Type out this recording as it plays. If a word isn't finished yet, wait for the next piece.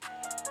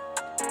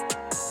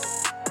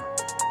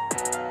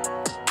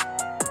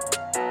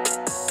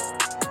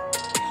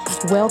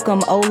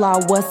Welcome,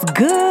 hola, what's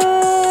good?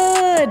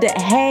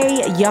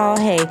 Hey, y'all,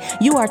 hey.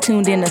 You are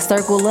tuned in to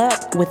Circle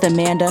Up with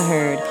Amanda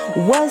Hurd.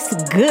 What's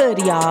good,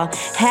 y'all?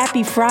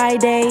 Happy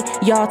Friday.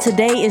 Y'all,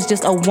 today is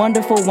just a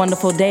wonderful,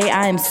 wonderful day.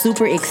 I am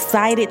super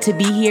excited to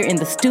be here in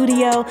the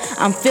studio.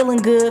 I'm feeling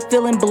good,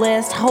 feeling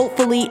blessed.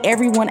 Hopefully,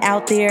 everyone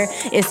out there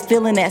is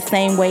feeling that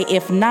same way.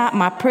 If not,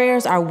 my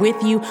prayers are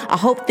with you. I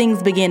hope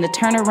things begin to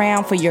turn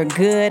around for your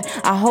good.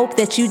 I hope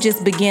that you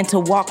just begin to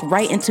walk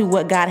right into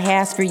what God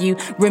has for you.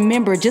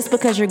 Remember, just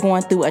because you're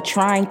going through a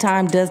trying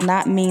time does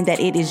not mean that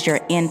it is your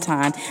end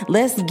time.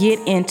 Let's get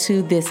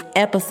into this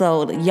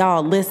episode.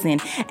 Y'all, listen,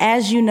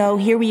 as you know,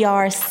 here we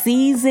are,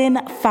 season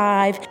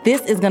 5.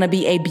 This is going to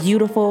be a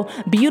beautiful,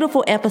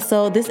 beautiful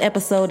episode. This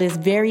episode is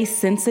very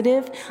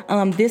sensitive.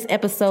 This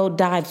episode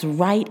dives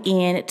right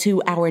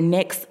into our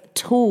next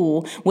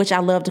tool, which I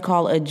love to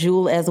call a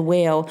jewel as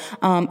well,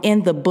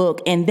 in the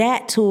book. And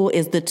that tool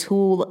is the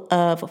tool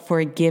of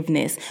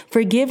forgiveness.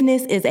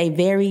 Forgiveness is a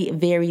very,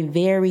 very,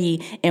 very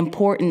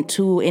important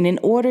tool. And in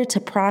order to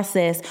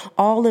process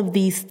all of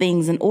these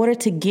things, in order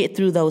to get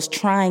through those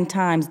trying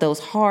times, those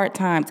hard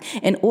times,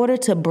 in order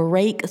to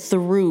break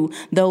through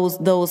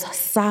those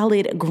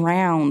solid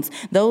grounds,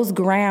 those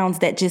grounds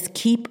that just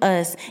keep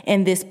us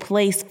in this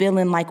place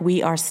feeling like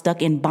we are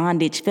stuck in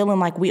bondage, feeling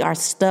like we are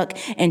stuck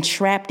and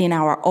trapped in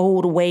our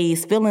old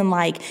ways, feeling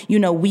like,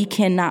 we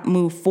cannot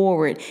move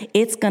forward.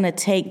 It's going to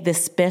take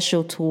this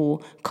special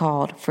tool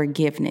called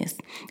forgiveness.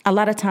 A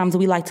lot of times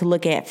we like to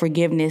look at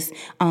forgiveness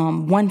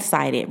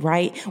one-sided,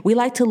 right? We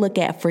like to look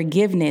at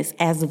forgiveness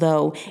as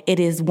though it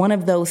is one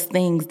of those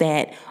things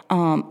that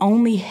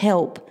only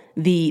help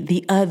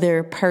the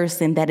other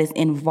person that is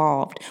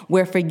involved,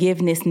 where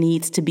forgiveness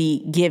needs to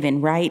be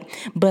given, right?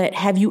 But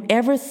have you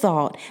ever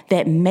thought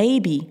that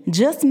maybe,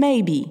 just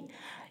maybe,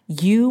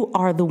 you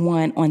are the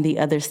one on the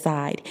other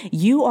side?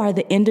 You are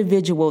the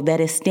individual that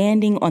is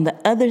standing on the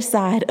other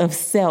side of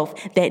self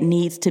that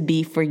needs to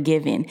be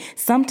forgiven.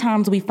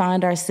 Sometimes we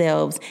find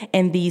ourselves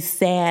in these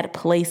sad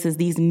places,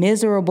 these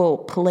miserable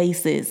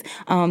places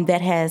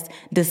that has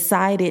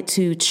decided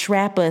to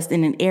trap us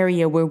in an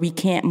area where we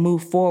can't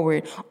move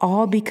forward,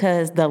 all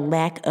because the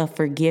lack of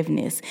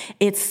forgiveness.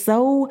 It's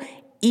so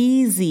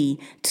easy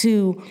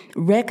to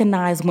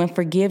recognize when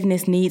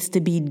forgiveness needs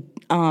to be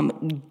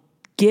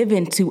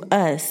given to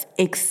us,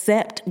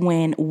 except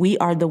when we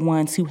are the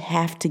ones who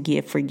have to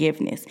give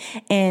forgiveness.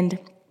 And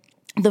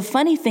the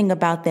funny thing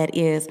about that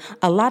is,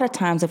 a lot of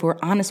times, if we're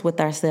honest with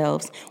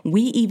ourselves,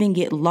 we even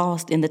get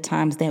lost in the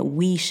times that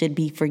we should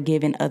be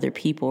forgiving other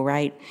people,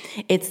 right?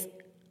 It's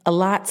a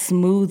lot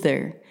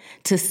smoother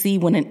to see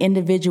when an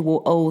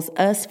individual owes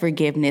us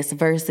forgiveness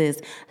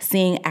versus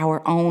seeing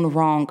our own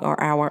wrong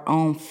or our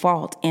own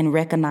fault and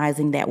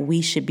recognizing that we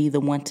should be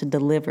the one to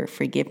deliver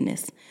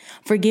forgiveness.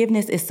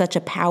 Forgiveness is such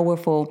a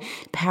powerful,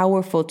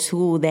 powerful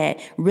tool that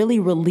really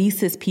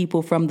releases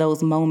people from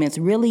those moments,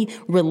 really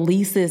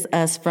releases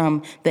us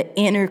from the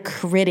inner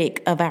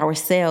critic of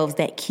ourselves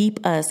that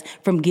keep us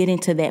from getting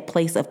to that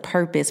place of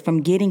purpose,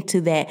 from getting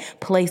to that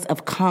place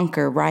of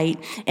conquer,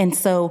 right? And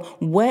so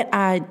what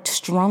I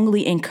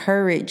strongly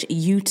encourage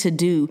you to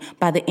do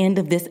by the end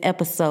of this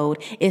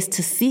episode is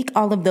to seek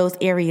all of those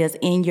areas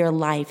in your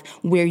life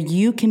where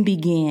you can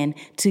begin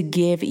to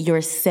give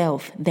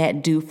yourself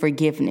that due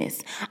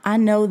forgiveness. I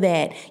know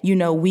that,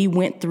 we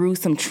went through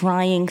some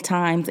trying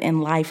times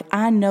in life.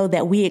 I know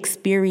that we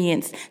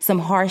experienced some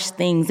harsh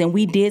things and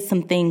we did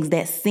some things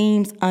that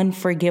seems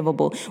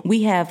unforgivable.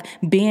 We have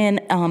been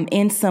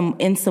in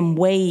some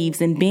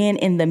waves and been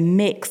in the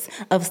mix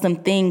of some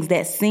things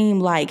that seem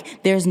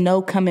like there's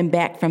no coming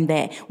back from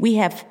that. We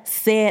have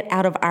said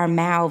out of our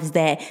mouths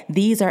that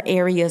these are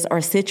areas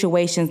or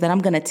situations that I'm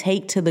going to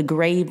take to the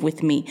grave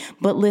with me.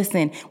 But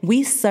listen,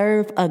 we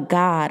serve a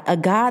God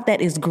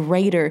that is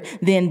greater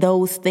than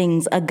those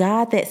things, a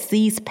God that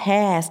sees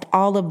past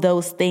all of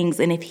those things.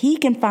 And if he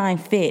can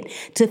find fit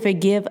to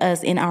forgive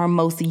us in our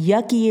most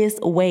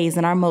yuckiest ways,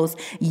 in our most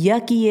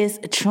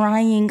yuckiest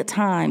trying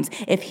times,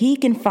 if he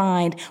can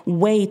find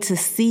way to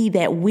see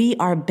that we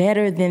are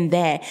better than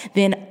that,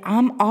 then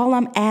all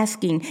I'm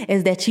asking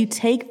is that you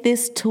take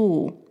this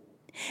tool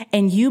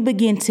and you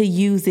begin to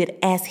use it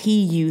as he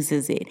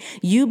uses it.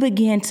 You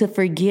begin to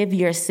forgive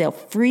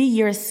yourself, free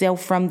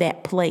yourself from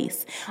that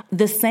place.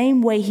 The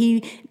same way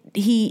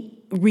he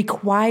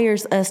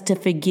requires us to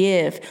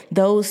forgive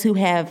those who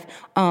have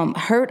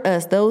hurt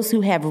us, those who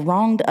have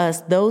wronged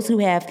us, those who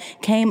have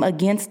came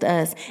against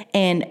us,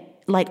 and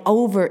like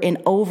over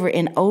and over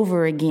and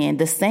over again,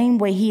 the same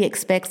way he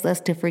expects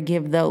us to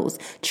forgive those.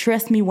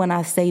 Trust me when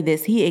I say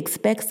this, he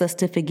expects us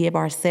to forgive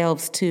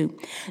ourselves too.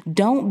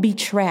 Don't be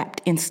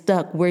trapped and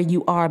stuck where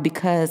you are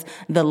because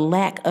the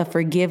lack of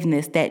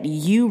forgiveness that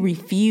you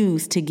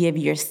refuse to give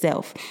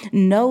yourself.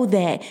 Know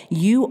that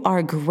you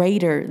are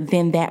greater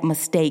than that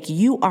mistake.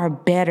 You are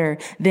better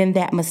than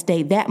that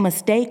mistake. That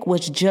mistake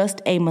was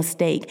just a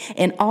mistake.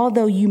 And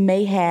although you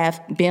may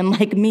have been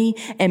like me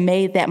and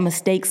made that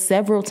mistake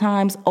several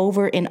times over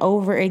over and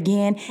over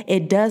again,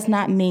 it does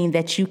not mean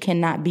that you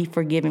cannot be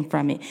forgiven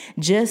from it.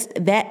 Just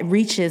that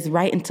reaches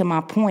right into my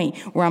point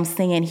where I'm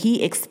saying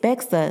he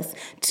expects us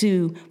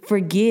to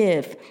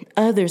forgive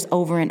others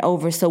over and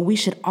over. So we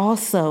should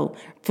also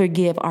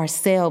forgive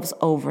ourselves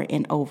over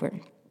and over.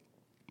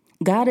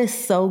 God is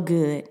so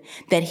good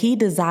that he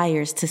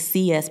desires to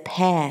see us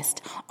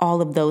past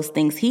all of those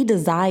things. He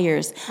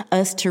desires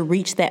us to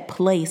reach that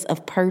place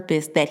of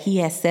purpose that he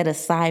has set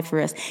aside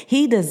for us.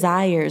 He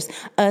desires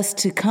us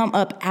to come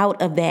up out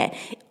of that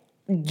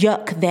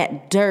yuck,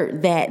 that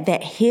dirt,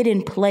 that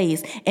hidden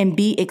place, and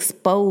be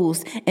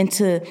exposed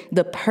into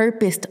the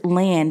purposed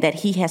land that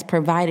he has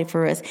provided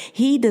for us.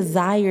 He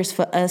desires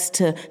for us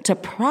to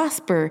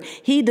prosper.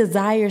 He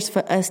desires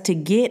for us to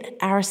get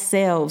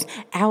ourselves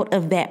out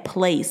of that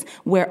place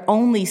where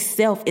only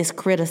self is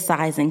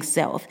criticizing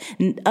self.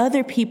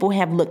 Other people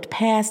have looked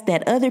past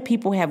that. Other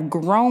people have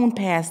grown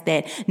past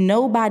that.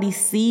 Nobody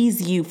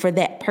sees you for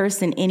that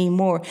person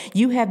anymore.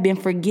 You have been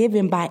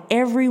forgiven by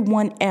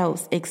everyone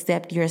else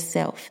except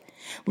yourself.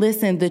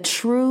 Listen, the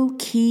true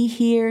key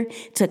here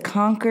to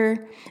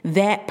conquer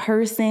that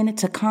person,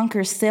 to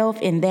conquer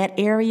self in that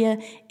area,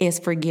 is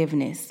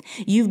forgiveness.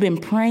 You've been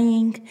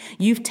praying.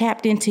 You've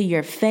tapped into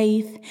your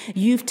faith.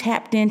 You've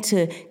tapped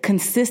into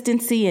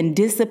consistency and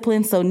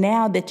discipline. So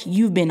now that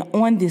you've been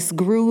on this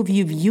groove,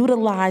 you've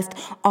utilized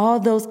all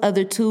those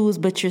other tools,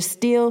 but you're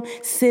still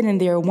sitting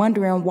there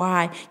wondering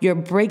why your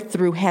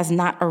breakthrough has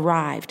not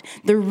arrived.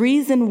 The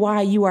reason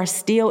why you are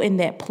still in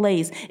that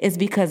place is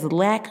because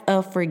lack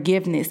of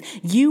forgiveness.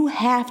 You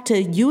have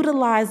to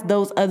utilize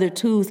those other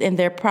tools in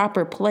their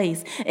proper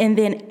place and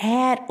then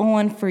add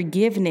on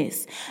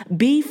forgiveness.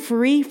 Be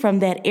free from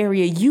that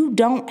area. You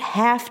don't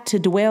have to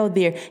dwell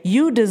there.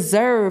 You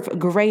deserve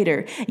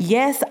greater.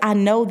 Yes, I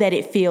know that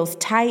it feels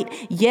tight.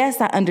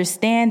 Yes, I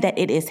understand that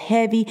it is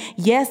heavy.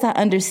 Yes, I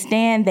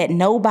understand that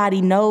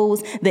nobody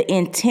knows the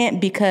intent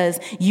because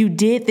you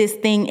did this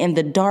thing in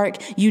the dark.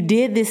 You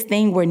did this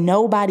thing where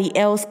nobody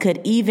else could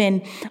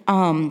even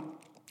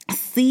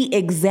see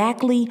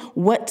exactly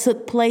what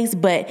took place,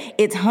 but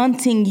it's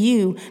hunting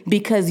you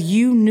because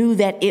you knew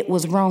that it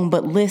was wrong.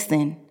 But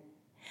listen,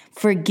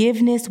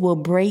 forgiveness will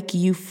break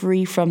you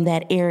free from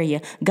that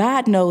area.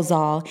 God knows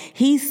all.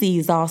 He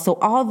sees all. So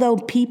although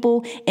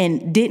people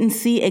didn't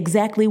see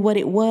exactly what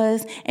it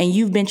was, and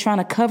you've been trying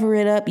to cover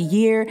it up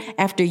year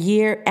after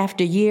year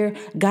after year,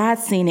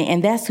 God's seen it,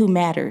 and that's who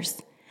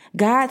matters.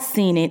 God's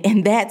seen it,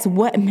 and that's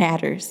what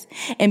matters.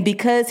 And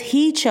because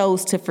he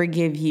chose to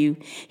forgive you,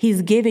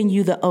 he's given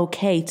you the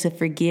okay to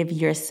forgive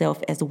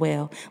yourself as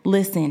well.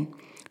 Listen,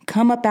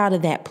 come up out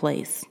of that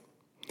place.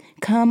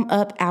 Come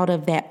up out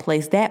of that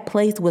place. That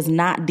place was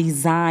not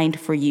designed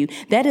for you.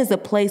 That is a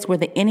place where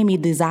the enemy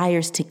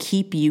desires to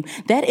keep you.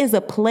 That is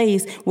a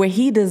place where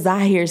he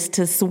desires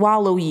to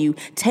swallow you,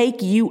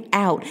 take you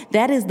out.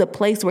 That is the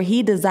place where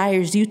he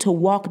desires you to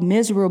walk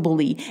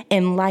miserably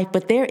in life.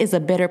 But there is a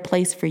better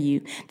place for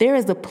you. There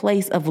is a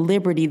place of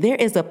liberty. There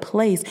is a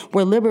place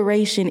where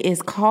liberation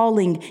is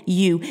calling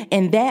you.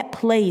 And that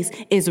place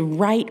is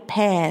right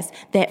past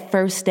that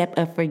first step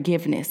of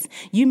forgiveness.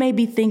 You may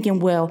be thinking,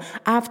 well,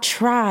 I've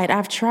tried.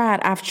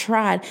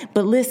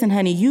 But listen,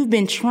 honey, you've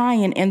been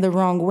trying in the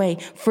wrong way.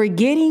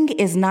 Forgetting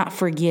is not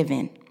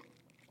forgiven.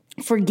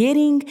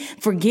 Trying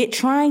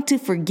to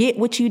forget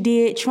what you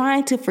did,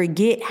 trying to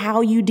forget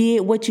how you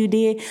did what you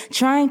did,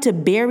 trying to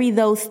bury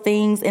those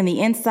things in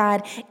the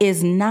inside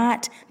is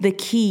not the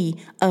key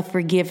of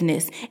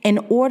forgiveness. In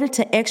order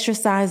to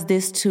exercise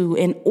this tool,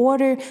 in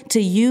order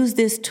to use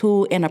this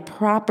tool in a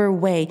proper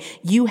way,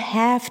 you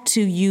have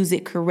to use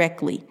it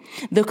correctly.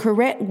 The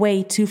correct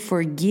way to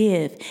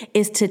forgive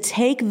is to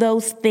take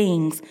those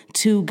things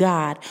to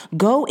God.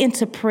 Go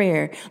into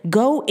prayer.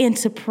 Go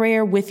into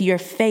prayer with your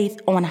faith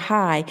on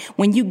high.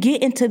 When you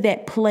get into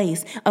that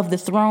place of the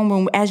throne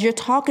room, as you're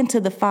talking to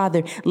the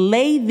Father,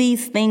 lay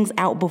these things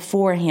out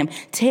before him.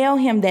 Tell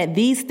him that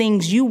these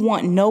things you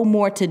want no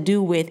more to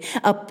do with.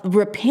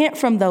 Repent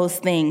from those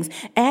things.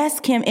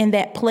 Ask him in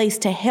that place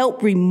to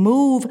help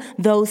remove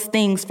those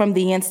things from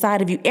the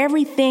inside of you.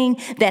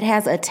 Everything that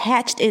has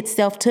attached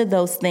itself to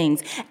those things.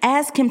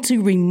 Ask him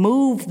to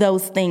remove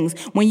those things.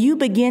 When you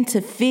begin to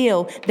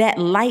feel that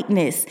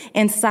lightness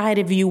inside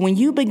of you, when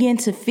you begin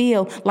to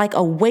feel like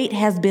a weight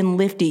has been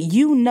lifted,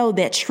 you know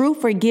that true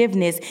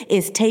forgiveness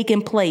is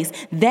taking place.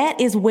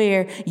 That is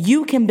where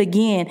you can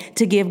begin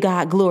to give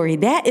God glory.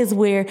 That is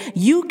where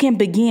you can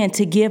begin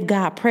to give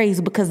God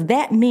praise, because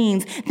that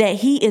means that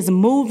he is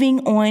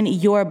moving on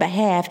your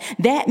behalf.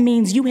 That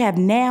means you have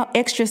now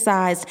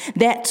exercised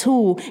that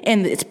tool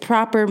in its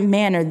proper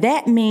manner.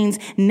 That means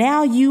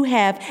now you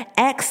have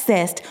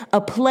accessed a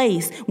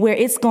place where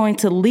it's going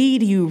to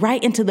lead you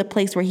right into the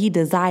place where he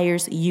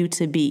desires you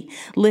to be.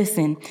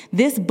 Listen,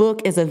 this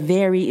book is a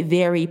very,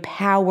 very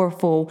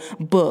powerful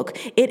book.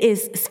 It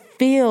is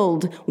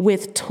filled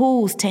with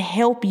tools to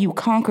help you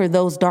conquer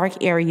those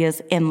dark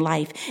areas in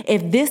life.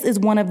 If this is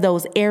one of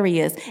those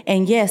areas,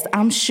 and yes,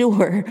 I'm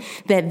sure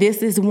that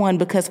this is one,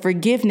 because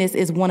forgiveness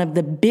is one of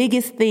the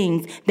biggest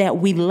things that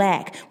we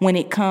lack when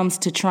it comes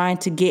to trying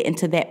to get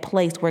into that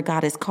place where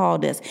God has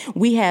called us.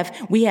 We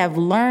have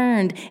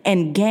learned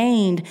and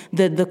gained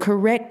the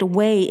correct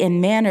way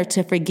and manner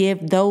to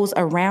forgive those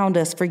around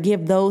us,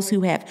 forgive those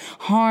who have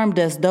harmed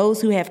us,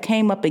 those who have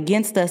came up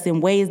against us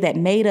in ways that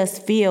made us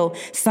feel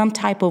some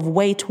type of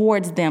way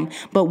towards them.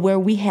 But where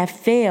we have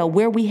failed,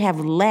 where we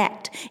have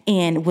lacked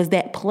in, was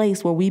that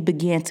place where we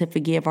began to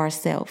forgive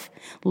ourselves.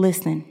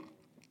 Listen,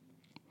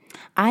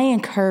 I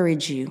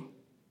encourage you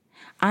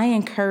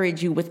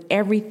with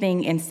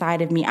everything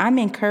inside of me. I'm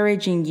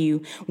encouraging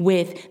you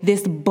with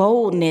this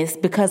boldness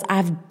because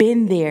I've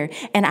been there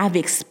and I've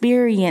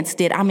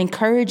experienced it. I'm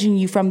encouraging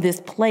you from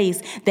this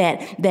place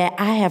that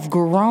I have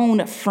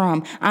grown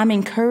from. I'm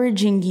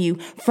encouraging you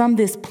from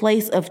this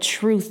place of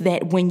truth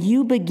that when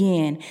you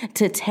begin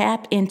to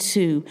tap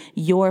into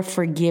your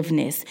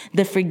forgiveness,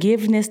 the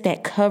forgiveness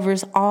that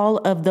covers all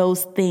of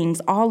those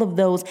things, all of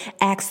those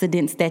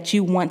accidents that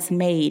you once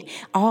made,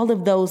 all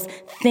of those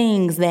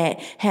things that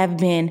have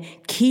been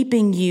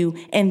keeping you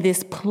in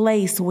this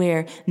place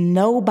where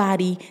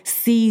nobody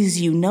sees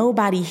you,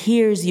 nobody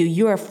hears you.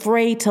 You're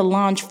afraid to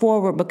launch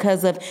forward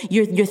because of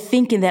you're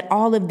thinking that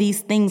all of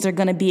these things are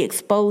going to be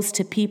exposed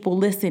to people.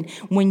 Listen,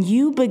 when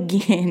you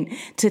begin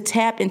to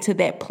tap into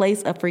that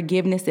place of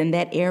forgiveness in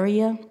that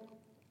area,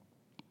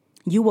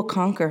 you will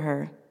conquer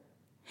her.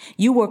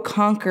 You will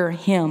conquer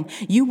him.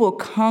 You will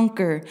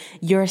conquer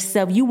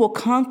yourself. You will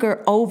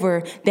conquer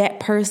over that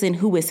person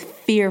who is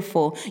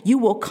fearful. You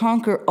will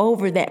conquer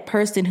over that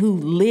person who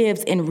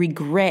lives in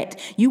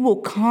regret. You will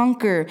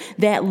conquer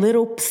that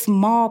little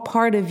small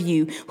part of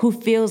you who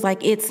feels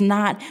like it's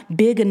not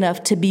big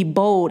enough to be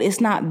bold. It's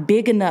not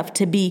big enough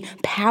to be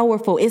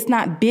powerful. It's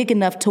not big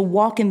enough to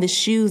walk in the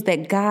shoes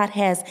that God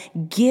has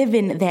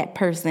given that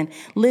person.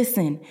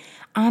 Listen,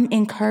 I'm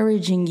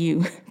encouraging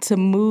you to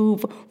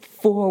move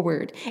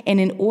forward. And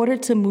in order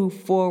to move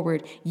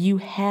forward, you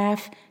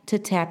have to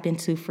tap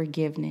into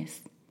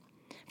forgiveness.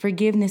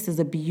 Forgiveness is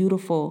a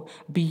beautiful,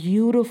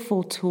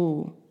 beautiful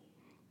tool.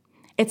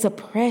 It's a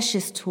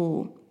precious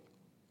tool.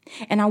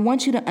 And I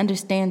want you to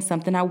understand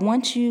something. I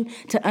want you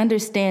to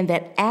understand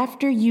that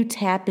after you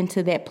tap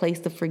into that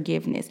place of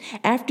forgiveness,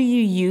 after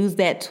you use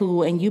that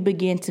tool and you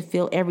begin to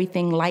feel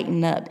everything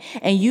lighten up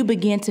and you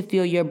begin to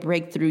feel your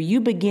breakthrough,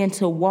 you begin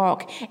to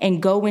walk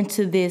and go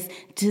into this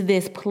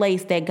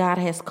place that God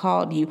has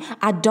called you.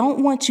 I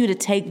don't want you to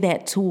take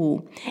that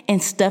tool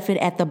and stuff it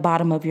at the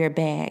bottom of your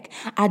bag.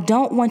 I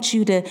don't want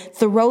you to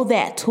throw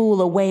that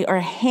tool away or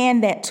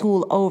hand that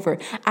tool over.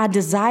 I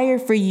desire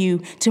for you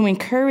to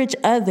encourage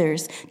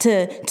others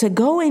to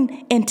go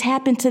and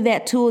tap into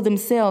that tool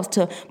themselves,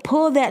 to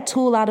pull that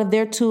tool out of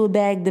their tool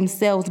bag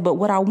themselves. But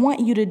what I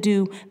want you to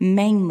do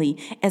mainly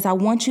is I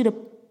want you to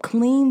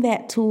clean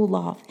that tool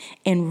off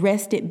and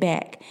rest it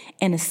back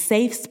in a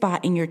safe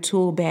spot in your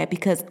tool bag,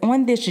 because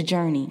on this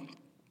journey,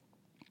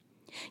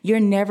 you're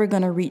never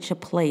going to reach a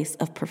place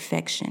of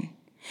perfection.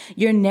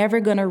 You're never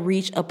going to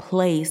reach a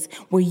place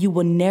where you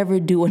will never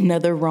do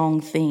another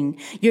wrong thing.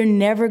 You're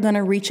never going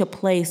to reach a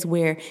place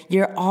where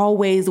you're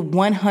always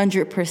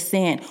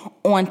 100%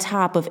 on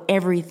top of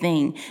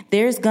everything.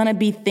 There's going to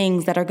be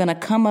things that are going to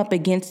come up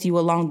against you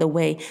along the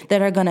way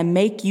that are going to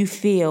make you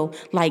feel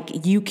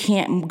like you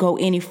can't go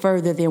any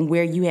further than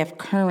where you have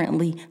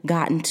currently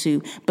gotten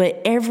to. But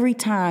every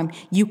time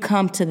you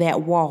come to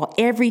that wall,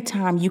 every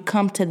time you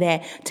come to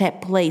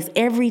that place,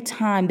 every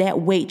time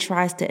that weight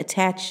tries to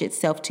attach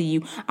itself to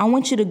you, I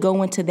want you to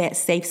go into that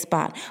safe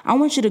spot. I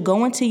want you to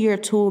go into your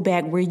tool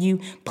bag where you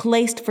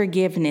placed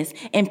forgiveness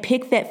and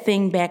pick that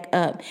thing back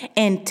up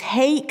and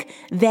take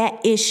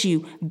that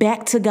issue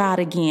back to God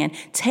again.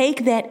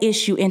 Take that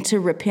issue into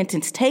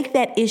repentance. Take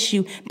that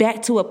issue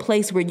back to a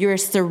place where you're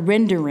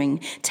surrendering.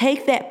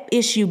 Take that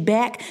issue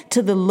back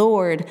to the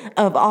Lord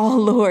of all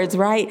lords,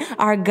 right?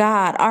 Our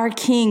God, our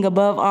King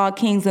above all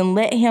kings, and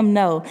let him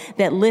know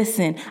that,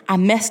 listen, I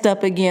messed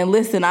up again.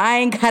 Listen, I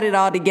ain't got it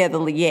all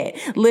together yet.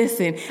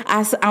 Listen,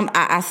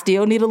 I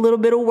still need a little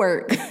bit of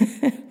work.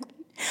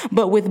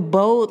 But with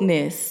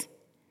boldness,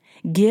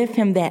 give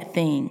him that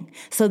thing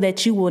so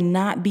that you will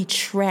not be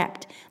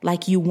trapped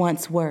like you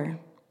once were.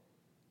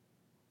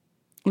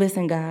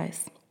 Listen,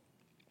 guys,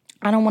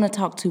 I don't want to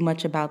talk too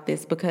much about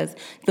this because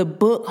the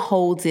book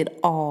holds it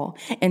all.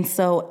 And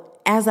so,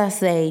 as I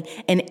say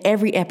in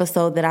every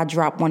episode that I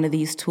drop one of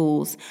these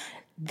tools,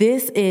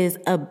 this is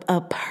a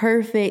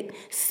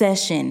perfect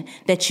session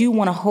that you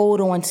want to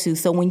hold on to.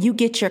 So when you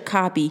get your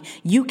copy,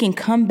 you can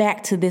come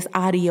back to this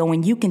audio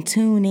and you can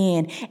tune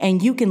in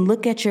and you can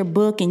look at your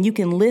book and you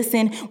can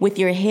listen with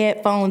your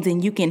headphones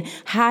and you can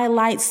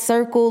highlight,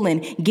 circle,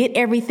 and get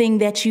everything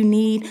that you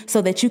need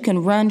so that you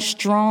can run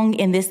strong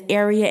in this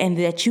area and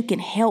that you can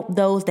help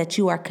those that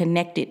you are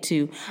connected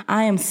to.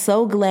 I am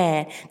so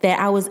glad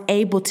that I was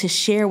able to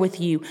share with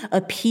you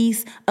a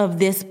piece of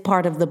this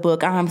part of the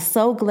book. I am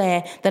so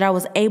glad that I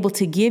was able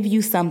to give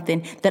you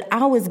something that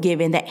I was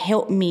given that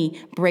helped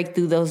me break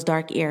through those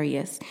dark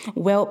areas.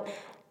 Well,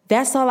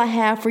 that's all I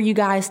have for you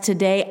guys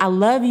today. I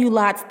love you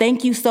lots.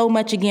 Thank you so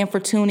much again for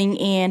tuning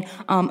in.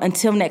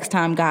 Until next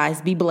time, guys,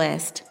 be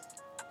blessed.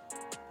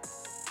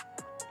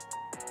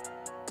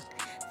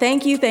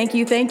 Thank you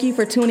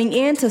for tuning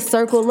in to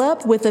Circle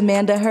Up with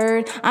Amanda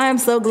Heard. I am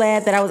so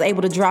glad that I was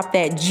able to drop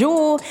that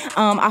jewel.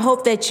 I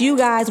hope that you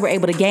guys were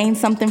able to gain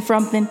something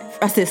from it.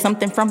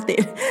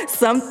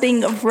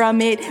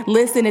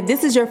 Listen, if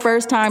this is your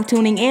first time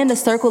tuning in to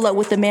Circle Up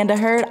with Amanda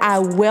Heard, I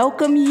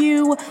welcome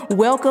you.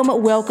 Welcome.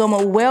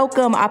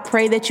 I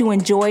pray that you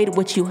enjoyed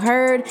what you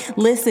heard.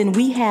 Listen,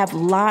 we have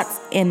lots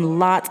and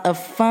lots of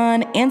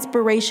fun,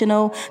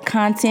 inspirational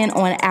content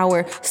on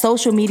our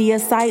social media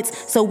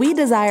sites. So we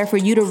desire for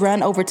you to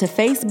run over to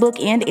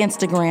Facebook and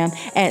Instagram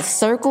at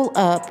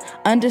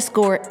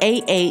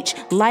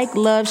circleup_AH. Like,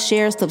 love,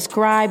 share,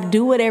 subscribe,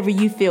 do whatever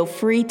you feel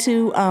free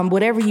to,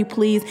 whatever you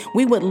please.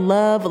 We would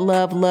love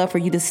for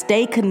you to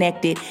stay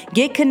connected,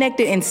 get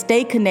connected and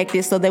stay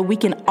connected so that we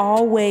can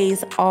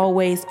always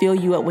fill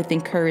you up with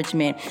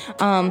encouragement.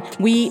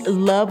 We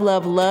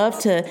love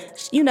to,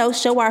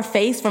 show our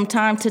face from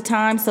time to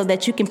time so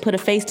that you can put a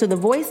face to the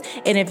voice.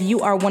 And if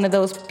you are one of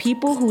those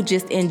people who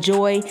just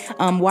enjoy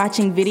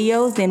watching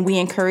videos, then we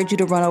encourage you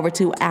to run over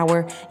to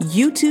our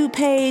YouTube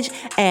page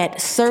at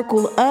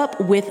Circle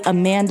Up with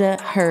Amanda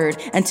Heard.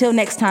 Until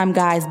next time,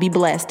 guys, be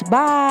blessed.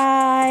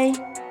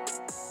 Bye.